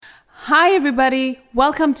Hi, everybody.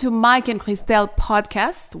 Welcome to Mike and Christelle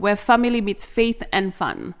podcast, where family meets faith and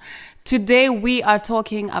fun. Today, we are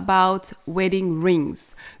talking about wedding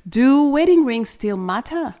rings. Do wedding rings still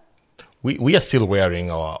matter? We are still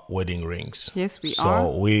wearing our wedding rings. Yes, we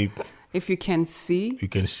are. So if you can see, you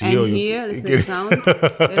can see and or hear, let's make sound.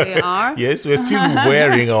 There they are. Yes, we're still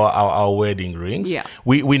wearing our wedding rings. Yeah.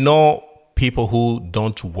 We know people who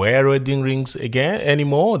don't wear wedding rings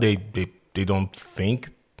anymore. They don't think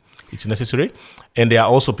it's necessary. And there are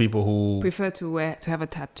also people who Prefer to have a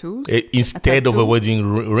tattoo. Instead of a wedding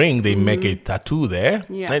ring, they make a tattoo there.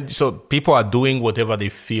 Yeah. And so people are doing whatever they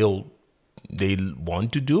feel they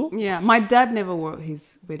want to do. Yeah, my dad never wore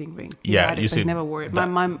his wedding ring. He Yeah, had it, you but see, never wore it. My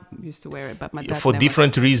mom used to wear it, but my dad For never.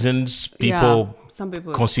 different reasons, people some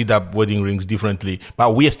people consider wedding rings differently,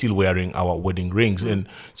 but we are still wearing our wedding rings. And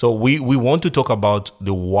so we want to talk about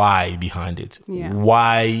the why behind it. Yeah.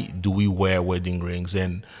 Why do we wear wedding rings?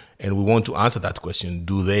 And we want to answer that question.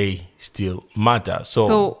 Do they still matter?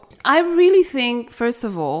 So I really think, first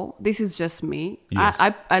of all, this is just me. Yes.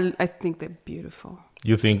 I think they're beautiful.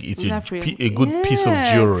 You think it's Not a really. good piece of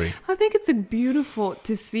jewelry? I think it's a beautiful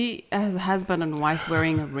to see as a husband and wife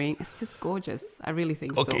wearing a ring. It's just gorgeous. I really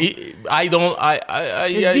think so. Okay, I don't.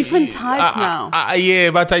 There's different types now. Yeah,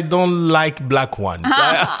 but I don't like black ones.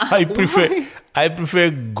 I prefer. Why? I prefer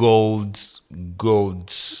golds.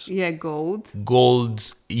 Yeah, gold.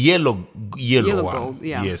 Golds, yellow one. Gold.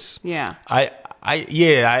 Yeah. Yes. Yeah. I I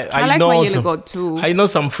like know my yellow some, gold too. I know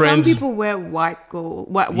some friends. Some people wear white gold.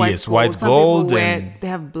 Yes, gold. white Some gold people and- they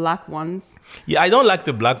have black ones. Yeah, I don't like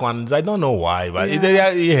the black ones. I don't know why, but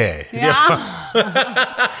Yeah.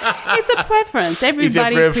 It's a preference.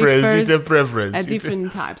 Everybody prefers It's a preference. at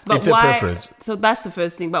different types. But it's a why? preference. So that's the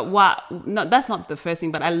first thing. But why? No, that's not the first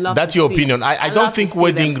thing. But I love. That's to your see- opinion. I love don't to think see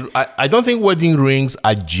wedding. them. I don't think wedding rings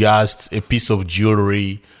are just a piece of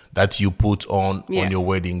jewelry that you put on your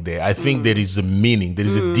wedding day. I think there is a meaning. There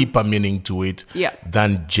is a deeper meaning to it Yeah.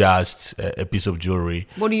 than just a piece of jewelry.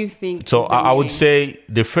 What do you think? So is the I would meaning? say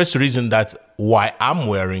the first reason that why I'm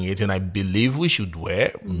wearing it, and I believe we should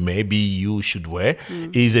wear, maybe you should wear,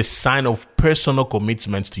 is a sign of personal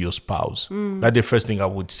commitment to your spouse. That's the first thing I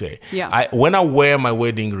would say. Yeah. When I wear my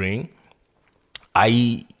wedding ring,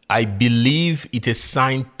 I believe it's a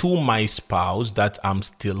sign to my spouse that I'm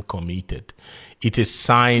still committed. It's a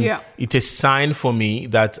sign. Yeah. It's a sign for me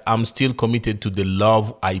that I'm still committed to the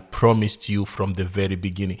love I promised you from the very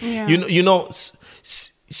beginning. Yeah. You know,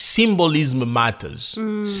 symbolism matters.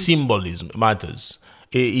 Symbolism matters.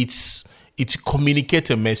 It's communicate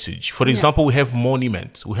a message. For example, we have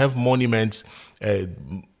monuments. We have monuments.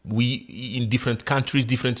 We in different countries,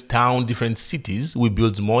 different towns, different cities, we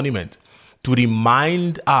build monuments to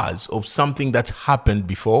remind us of something that happened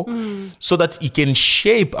before, so that it can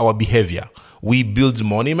shape our behavior. We build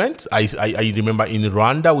monuments. I remember in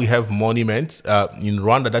Rwanda, we have monuments in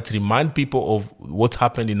Rwanda that remind people of what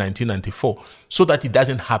happened in 1994 so that it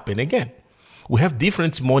doesn't happen again. We have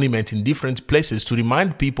different monuments in different places to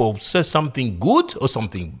remind people of something good or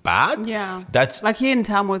something bad. Yeah. That's like here in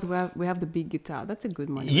Tamworth, we have the big guitar. That's a good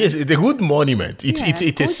monument. yes, it's a good monument. It's Yeah, it's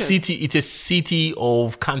a gorgeous. city. It's a city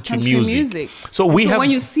of country Country music. So And we have.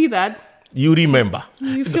 when you see that, You remember.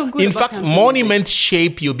 you feel good. In about fact, country monuments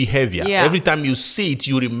shape your behavior. Yeah. Every time you see it,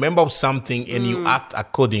 you remember something and you act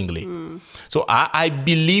accordingly. So I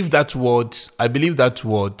believe that's what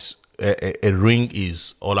a ring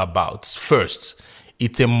is all about. First,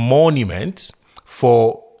 it's a monument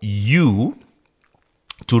for you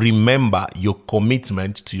to remember your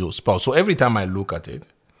commitment to your spouse. So every time I look at it,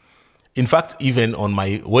 in fact, even on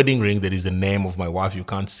my wedding ring, there is the name of my wife. You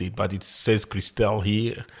can't see it, but it says Christelle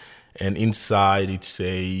here. And inside it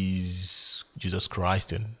says Jesus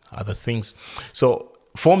Christ and other things. So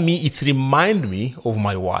for me, it reminds me of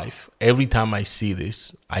my wife. Every time I see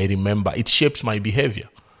this, I remember. It shapes my behavior.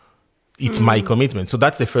 It's my commitment. So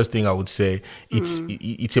that's the first thing I would say.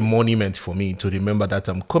 It's a monument for me to remember that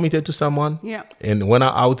I'm committed to someone. Yeah. And when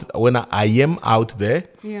I am out there,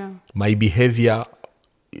 Yeah. my behavior,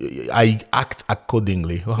 I act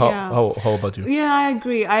accordingly. How about you? Yeah, I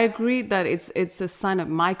agree. I agree that it's a sign of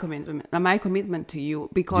my commitment to you,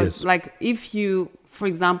 because Yes. like if you, for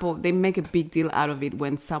example, they make a big deal out of it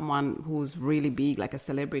when someone who's really big, like a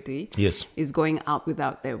celebrity, Yes. is going out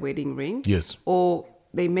without their wedding ring. Yes. Or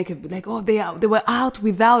they make it like, oh, they were out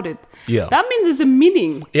without it. Yeah. That means there's a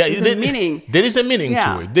meaning. Yeah, there's a meaning. There is a meaning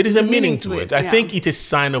Yeah. to it. There is a meaning to it. I yeah. think it's a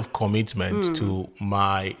sign of commitment to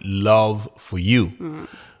my love for you.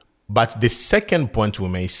 But the second point we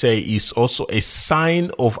may say is also a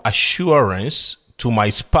sign of assurance to my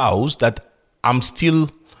spouse that I still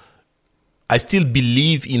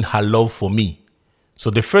believe in her love for me. So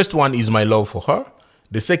the first one is my love for her.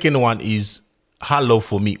 The second one is her love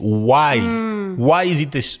for me. Why? Why is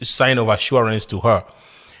it a sign of assurance to her?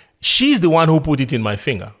 She's the one who put it in my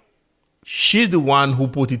finger. She's the one who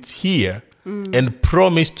put it here and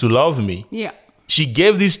promised to love me. Yeah. She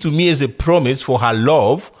gave this to me as a promise for her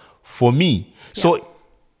love for me. Yeah. So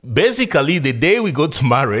basically, the day we got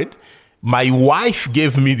married, my wife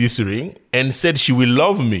gave me this ring and said she will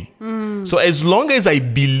love me. So as long as I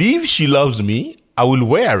believe she loves me, I will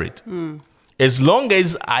wear it. As long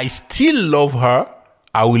as I still love her,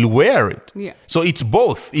 I will wear it. Yeah. So it's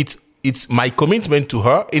both. It's my commitment to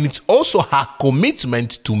her, and it's also her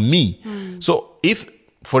commitment to me. So if,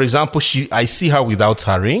 for example, I see her without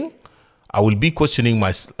her ring, I will be questioning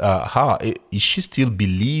her. Is she still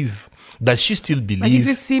believe? Does she still believe? Like if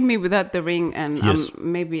you see me without the ring and Yes.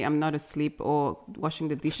 maybe I'm not asleep or washing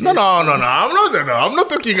the dishes. No. I'm not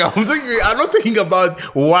talking about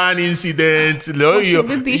one incident, Washing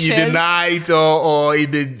the dishes. in the night or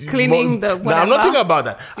in the Cleaning the No, I'm not whatever. talking about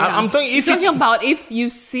that. Yeah. I'm talking if it's about if you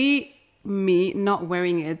see me not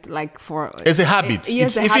wearing it like for as a habit.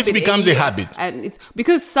 Yes, If it becomes a habit. and it's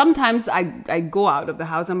because sometimes I go out of the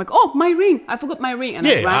house, I'm like, oh, my ring, I forgot my ring, and I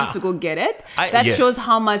Yeah, run to go get it. yeah. That shows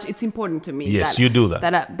how much it's important to me. Yes, you do that.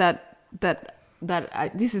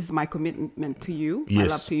 This is my commitment to you, my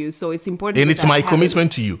Yes. love to you. So it's important, And that it's I my have it.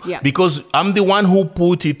 commitment to you. Yeah. Because I'm the one who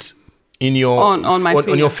put it in your On my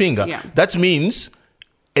on your finger. finger. Yeah. That means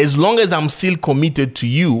as long as I'm still committed to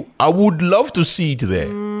you, I would love to see it there.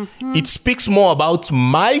 It speaks more about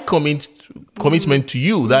my commitment to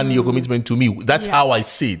you than your commitment to me. That's how I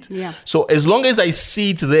see it. Yeah. So as long as I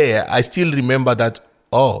see it there, I still remember that,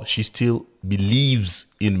 oh, she still believes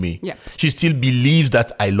in me. Yeah. She still believes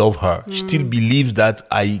that I love her. She still believes that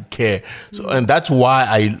I care. So, and that's why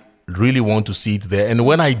I really want to see it there. And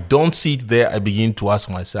when I don't see it there, I begin to ask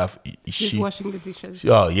myself, is She's she washing the dishes.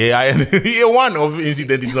 Oh, yeah. One of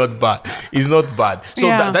incident is not bad. It's not bad. So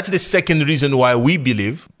Yeah. that's the second reason why we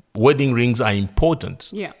believe wedding rings are important.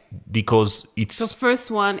 Yeah. Because it's The first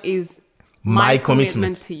one is my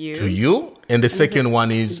commitment to you. And the second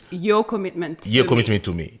one is Your commitment to your me. commitment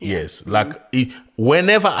to me. Yes. Like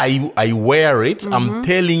whenever I wear it, I'm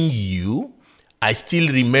telling you, I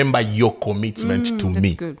still remember your commitment to That's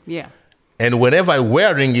me. good. Yeah. And whenever I'm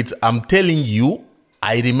wearing it, I'm telling you,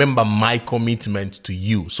 I remember my commitment to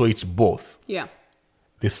you. So it's both. Yeah.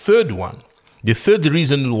 The third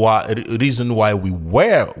reason why we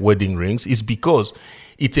wear wedding rings is because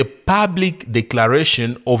it's a public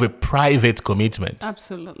declaration of a private commitment.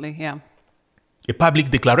 Absolutely. Yeah. A public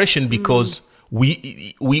declaration because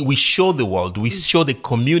we show the world, we show the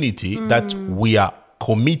community that we are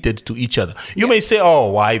committed to each other. You may say,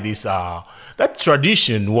 oh, why this? That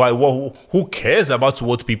tradition, who cares about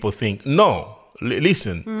what people think? No,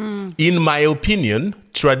 listen, in my opinion,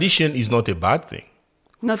 tradition is not a bad thing.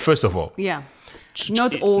 First of all. Yeah.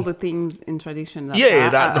 Not all the things in tradition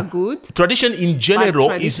are good. Tradition in general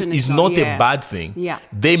tradition is not a bad thing. Yeah.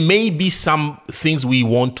 There may be some things we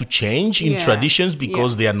want to change in Yeah. traditions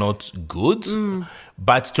because they are not good.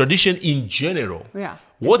 But tradition in general,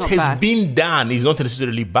 what not has bad. been done is not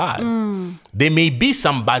necessarily bad. There may be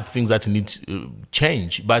some bad things that need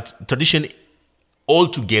change, but tradition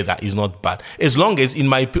altogether is not bad. As long as, in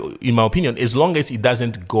my opinion, as long as it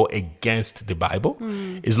doesn't go against the Bible,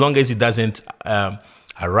 as long as it doesn't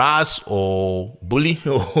harass or bully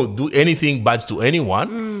or do anything bad to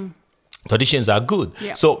anyone, traditions are good.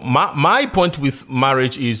 Yeah. So my point with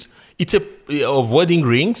marriage is of wedding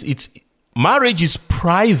rings. Marriage is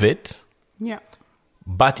private. Yeah.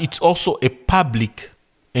 But it's also a public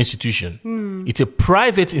institution. It's a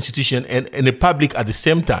private institution and a public at the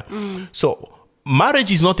same time. So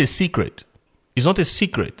marriage is not a secret. It's not a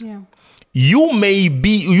secret. Yeah. You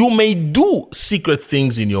may do secret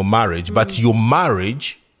things in your marriage, but your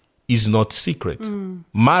marriage is not secret.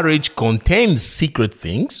 Marriage contains secret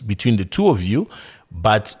things between the two of you,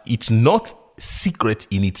 but it's not secret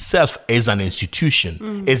in itself as an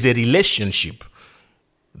institution, as a relationship.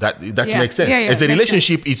 That makes sense. As a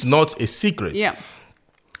relationship, it's not a secret. Yeah.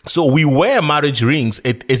 So we wear marriage rings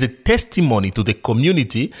as a testimony to the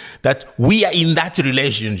community that we are in that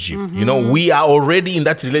relationship. You know, we are already in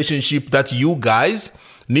that relationship that you guys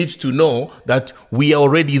need to know that we are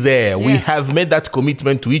already there. Yes. We have made that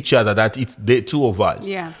commitment to each other that it's the two of us.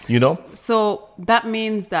 Yeah. You know? So that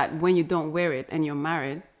means that when you don't wear it and you're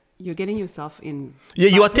married, you're getting yourself in. Yeah,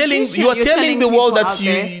 you are bad telling position. the You're world people that out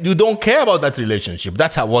there. you don't care about that relationship.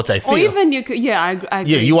 That's what I think. Or even you could, I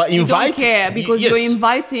agree. Yeah, you are You don't invite- care because yes. you're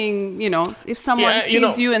inviting, if someone Yeah,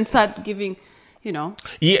 sees you and start giving, Yeah,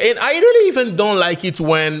 and I really even don't like it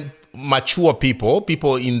when mature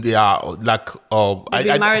people in their like They've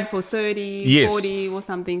been married for 30, Yes. 40 or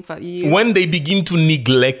something for years. when they begin to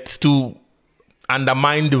neglect to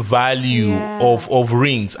undermine the value Yeah. of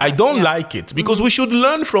rings, I don't like it, because we should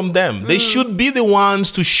learn from them. They should be the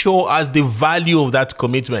ones to show us the value of that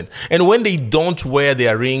commitment. And when they don't wear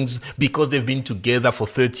their rings because they've been together for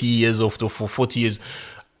 30 years or for 40 years,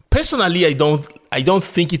 personally, I don't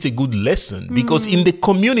think it's a good lesson, because in the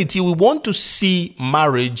community we want to see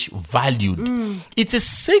marriage valued. It's a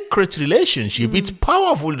sacred relationship. It's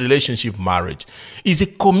powerful relationship. Marriage is a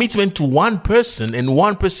commitment to one person and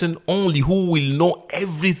one person only, who will know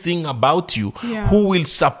everything about you, Yeah. who will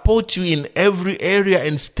support you in every area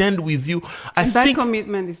and stand with you. I that think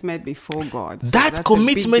commitment is made before God. So that that's a big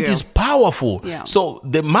commitment deal. is powerful. Yeah. So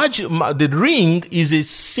the ring is a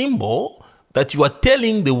symbol that you are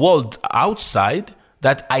telling the world outside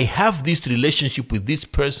that I have this relationship with this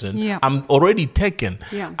person. Yeah. I'm already taken.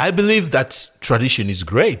 Yeah. I believe that tradition is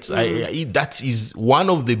great. That is one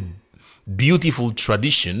of the beautiful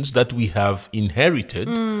traditions that we have inherited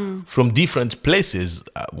from different places.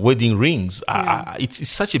 Wedding rings. It's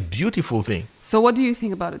such a beautiful thing. So what do you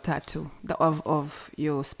think about a tattoo of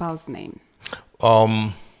your spouse's name?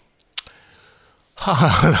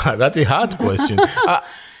 That's a hard question.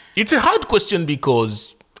 It's a hard question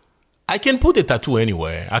because I can put a tattoo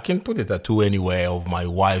anywhere. I can put a tattoo anywhere of my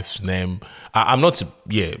wife's name. I'm not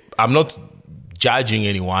judging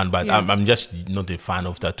anyone, but Yeah. I'm just not a fan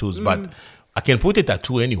of tattoos. But I can put a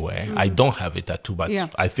tattoo anywhere. I don't have a tattoo, but Yeah.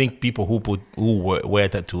 I think people who wear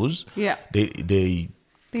tattoos, Yeah. they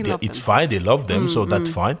love it's them. fine. They love them, so that's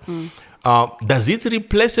fine. Does it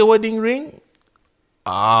replace a wedding ring?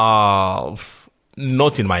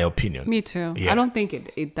 Not in my opinion. Me too. Yeah. I don't think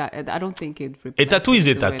it I don't think it A replaces tattoo is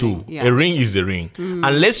a the tattoo. wedding. Yeah. A ring is a ring.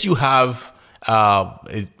 Unless you have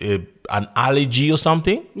an allergy or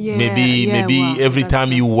something. Yeah, maybe yeah, well, every that's time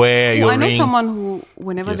true. you wear your I know ring. someone who,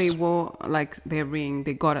 whenever they Yes. wore like their ring,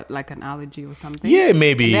 they got like an allergy or something. Yeah,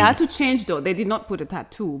 maybe. And they had to change though. They did not put a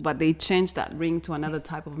tattoo, but they changed that ring to another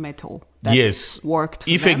type of metal. That Yes. worked. For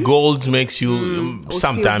If them. a gold makes you Or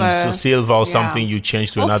sometimes silver or Yeah. something, you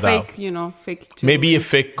change to Or another. fake, fake. Maybe a jewelry.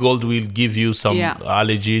 fake gold will give you some Yeah.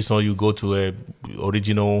 allergies, or you go to a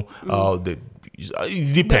original.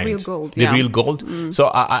 It depends. real gold, The yeah. real gold. So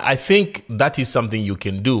I think that is something you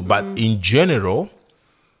can do. But in general,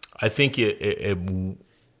 I think an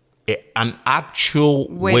actual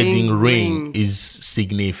wedding ring is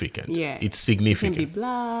significant. Yeah. It's It can significant. be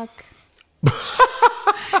black.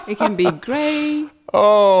 It can be gray.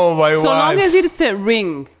 Oh my So wife. long as it's a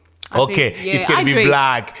ring. I Okay, think, yeah, it can I be agree.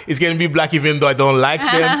 black. It can be black even though I don't like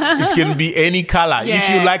them. It can be any color. If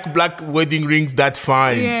Yeah. you like black wedding rings, that's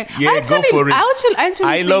fine. Yeah, go for it. I actually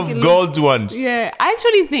I think love it gold looks, ones. Yeah, I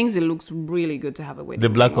actually think it looks really good to have a wedding. The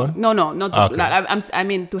black ring on. one? No, not the Okay. black. I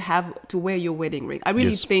mean to wear your wedding ring. I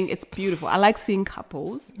really Yes. think it's beautiful. I like seeing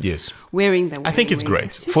couples Yes. wearing their. I think it's wedding ring.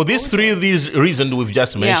 great. It's just For these three gorgeous. reasons we've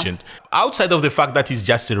just mentioned, outside of the fact that it's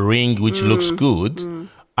just a ring which looks good,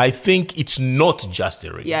 I think it's not just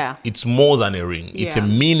a ring. Yeah. It's more than a ring. It's a Yeah.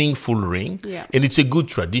 meaningful ring, Yeah. and it's a good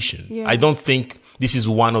tradition. Yeah. I don't think this is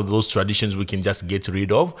one of those traditions we can just get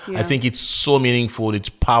rid of. I Yeah. think it's so meaningful, it's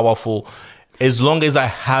powerful. As long as I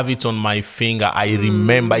have it on my finger, I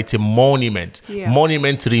remember it's a monument. Yeah.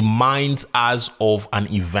 Monument reminds us of an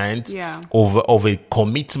event, Yeah. of a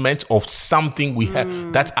commitment, of something we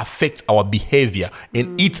have that affects our behavior,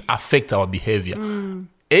 and it affects our behavior.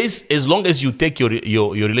 As long as you take your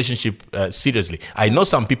relationship seriously. I know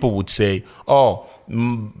some people would say,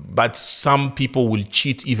 but some people will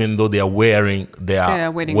cheat even though they are wearing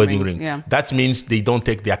their wedding wedding ring, ring. yeah. That means they don't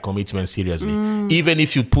take their commitment seriously. Even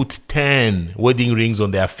if you put 10 wedding rings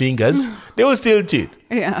on their fingers, they will still cheat.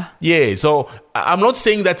 Yeah. Yeah, so I'm not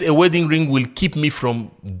saying that a wedding ring will keep me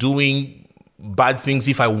from doing bad things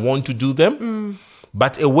if I want to do them,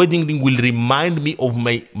 but a wedding ring will remind me of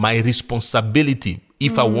my responsibility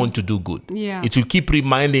if I want to do good. Yeah. It will keep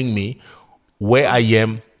reminding me where I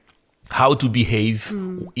am, how to behave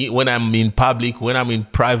when I'm in public, when I'm in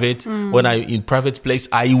private, when I'm in private place.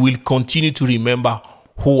 I will continue to remember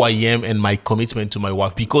who I am and my commitment to my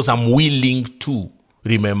wife, because I'm willing to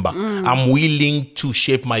remember. I'm willing to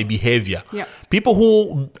shape my behavior. Yeah. People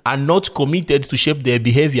who are not committed to shape their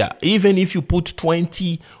behavior, even if you put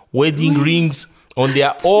 20 wedding rings on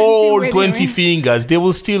their all wedding 20 rings. fingers, they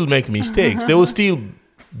will still make mistakes. They will still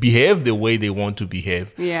behave the way they want to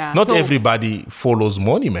behave. Yeah. Not So- everybody follows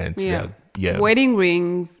monument. Yeah. Wedding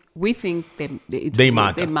rings, we think they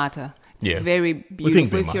matter. They matter. It's Yeah. very We think beautiful.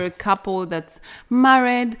 they If you're a matter. couple that's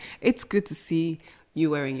married, it's good to see you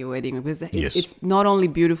wearing your wedding ring, because Yes. it's not only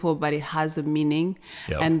beautiful, but it has a meaning.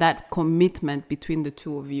 Yeah. And that commitment between the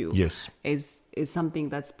two of you Yes. is something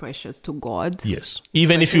that's precious to God. Yes.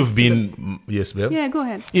 Even if you've been, yes, babe? Yeah, go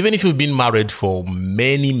ahead. Even if you've been married for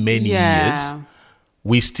many, many years,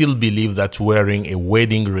 we still believe that wearing a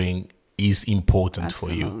wedding ring is important for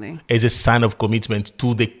Absolutely. you as a sign of commitment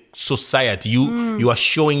to the society. You are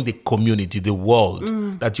showing the community, the world,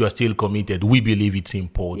 that you are still committed. We believe it's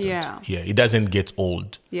important. Yeah. It doesn't get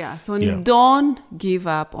old. Yeah. So Yeah. don't give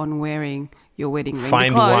up on wearing your wedding ring.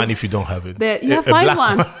 Find because one if you don't have it. find black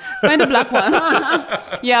one. Find a black one.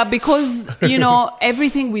 Yeah, because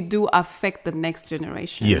everything we do affect the next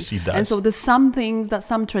generation. Yes, it does. And so there's some things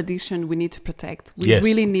some tradition we need to protect. We Yes.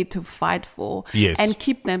 really need to fight for Yes. and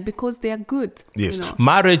keep them because they are good. Yes.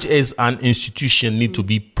 Marriage as an institution need to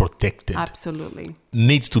be protected. Absolutely.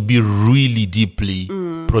 Needs to be really deeply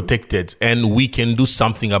protected, and we can do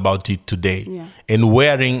something about it today. Yeah. And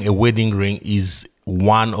wearing a wedding ring is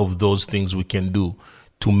one of those things we can do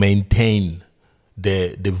to maintain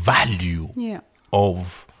the value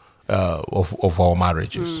of our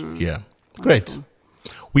marriages. Yeah, great.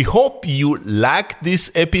 We hope you liked this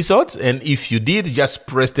episode, and if you did, just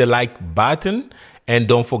press the like button and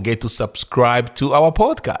don't forget to subscribe to our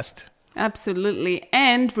podcast. Absolutely.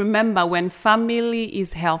 And remember, when family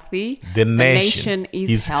is healthy, The nation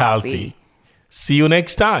is healthy. See you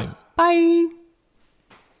next time. Bye.